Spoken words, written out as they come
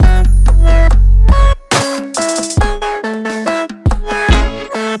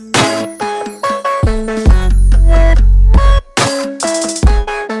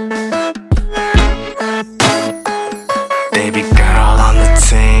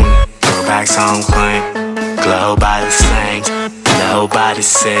Throwbacks on clean, glow by the stains. Nobody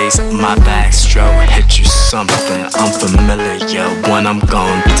says my backstroke hit you something unfamiliar. When I'm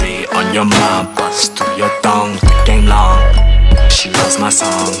gone deep on your mind, bust through your thong, the game long. She loves my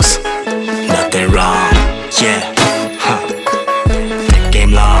songs, nothing wrong, yeah, the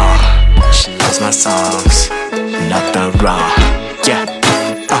game long. She loves my songs, nothing wrong, yeah.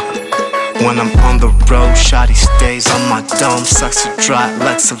 When I'm on the road, shawty stays on my dome. Sucks to dry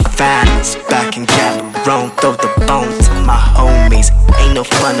like Savannah's back in Gaborone. Throw the bone to my homies. Ain't no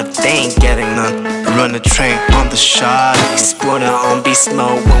fun if they ain't getting none. Run a train on the shawty, sporting on beast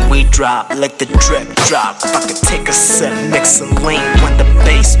mode when we drop. Like the drip drop, I could take a sip, mix a lean when the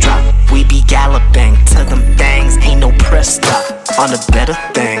bass drop. We be galloping to them things, ain't no press stop. On the better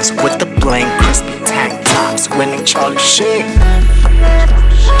things with the bling, crispy tank tops, winning Charlie Sheen.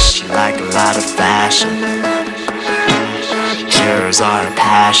 She like a lot of fashion. Yours are a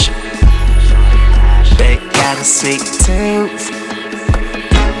passion. They got a sweet tooth,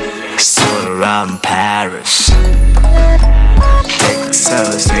 sort her out in Paris. Dick so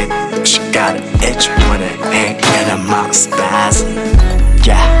sweet, she got an itch when it ain't in her mouth spasm.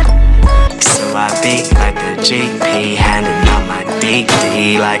 Yeah, so I be like the GP, handing out my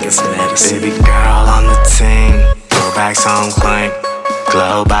DD like it's medicine. Baby girl on the team, throwbacks on clean,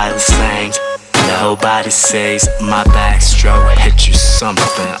 glow by the stains. Nobody says my backstroke hit you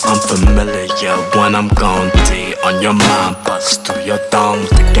something unfamiliar. When I'm gone deep on your mind, bust through your thong,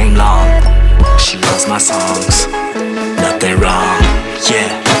 the game long. She loves my songs, nothing wrong, yeah,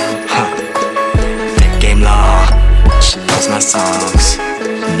 the game long. She loves my songs,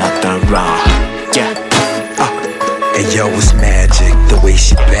 nothing wrong, yeah. And yo, it's magic, the way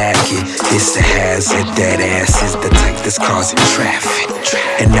she back it. It's a hazard, that ass is the type that's causing traffic.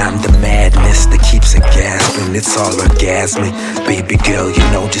 And I'm the madness that keeps her gasping. It's all orgasmic, baby girl, you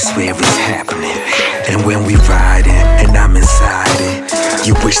know just where it's happening. And when we riding, and I'm inside it,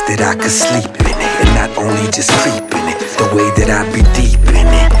 you wish that I could sleep in it. And not only just creep in it, the way that I be deep in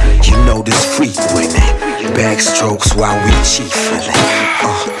it. You know this freak with it, backstrokes while we chiefin' it.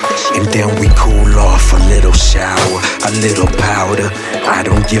 And then we cool off, a little shower, a little powder. I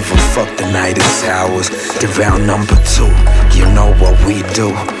don't give a fuck, the night is ours. The round number 2, you know what we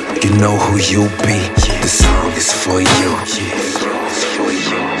do. You know who you be, the song is for you.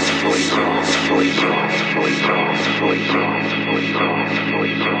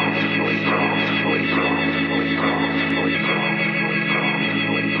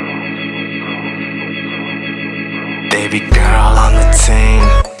 Baby girl on the team,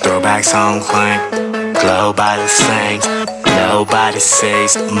 throwbacks on clean, glow by the stains. Nobody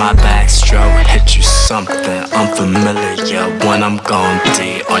says my backstroke hit you something unfamiliar. When I'm gone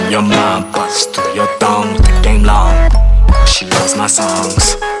deep on your mind, bust through your thong, the game long. She loves my songs,